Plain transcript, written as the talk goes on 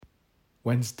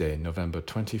Wednesday, November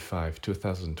 25,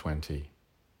 2020.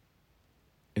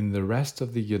 In the rest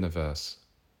of the universe,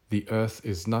 the earth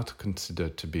is not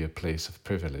considered to be a place of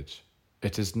privilege.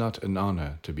 It is not an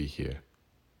honor to be here.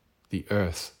 The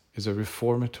earth is a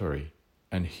reformatory,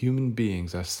 and human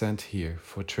beings are sent here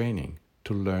for training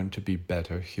to learn to be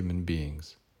better human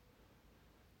beings.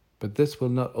 But this will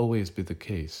not always be the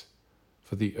case,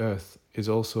 for the earth is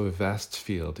also a vast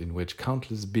field in which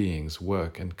countless beings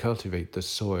work and cultivate the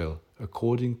soil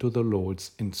according to the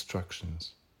Lord's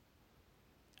instructions.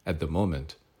 At the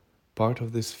moment, part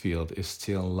of this field is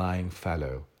still lying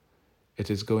fallow. It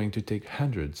is going to take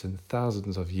hundreds and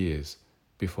thousands of years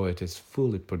before it is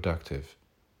fully productive.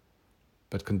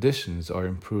 But conditions are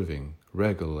improving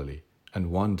regularly,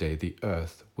 and one day the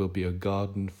earth will be a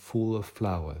garden full of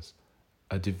flowers,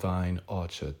 a divine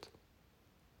orchard.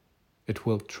 It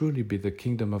will truly be the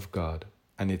kingdom of God,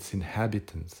 and its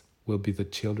inhabitants will be the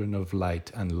children of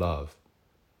light and love.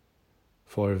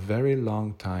 For a very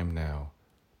long time now,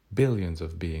 billions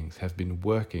of beings have been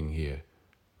working here,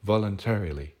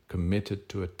 voluntarily committed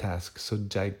to a task so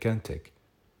gigantic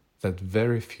that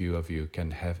very few of you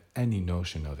can have any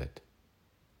notion of it.